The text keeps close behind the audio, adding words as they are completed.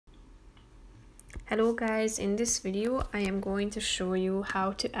Hello guys, in this video I am going to show you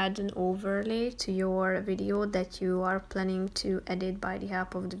how to add an overlay to your video that you are planning to edit by the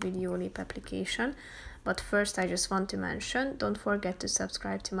help of the Videoleap application. But first I just want to mention, don't forget to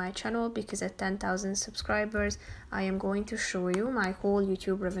subscribe to my channel, because at 10,000 subscribers I am going to show you my whole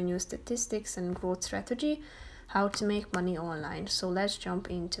YouTube revenue statistics and growth strategy, how to make money online. So let's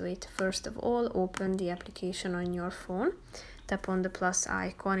jump into it. First of all, open the application on your phone. Tap on the plus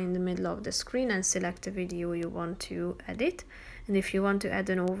icon in the middle of the screen and select the video you want to edit. And if you want to add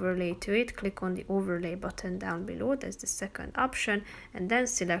an overlay to it, click on the overlay button down below. That's the second option, and then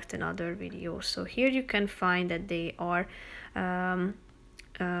select another video. So here you can find that they are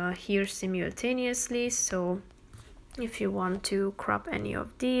here simultaneously. So if you want to crop any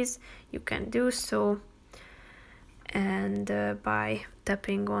of these, you can do so. And by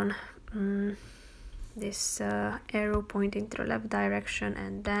tapping on this arrow pointing to the left direction,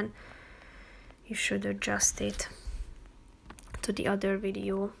 and then you should adjust it to the other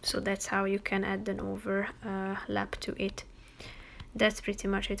video. So that's how you can add an overlap to it. That's pretty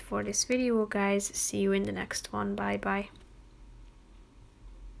much it for this video, guys. See you in the next one. Bye bye.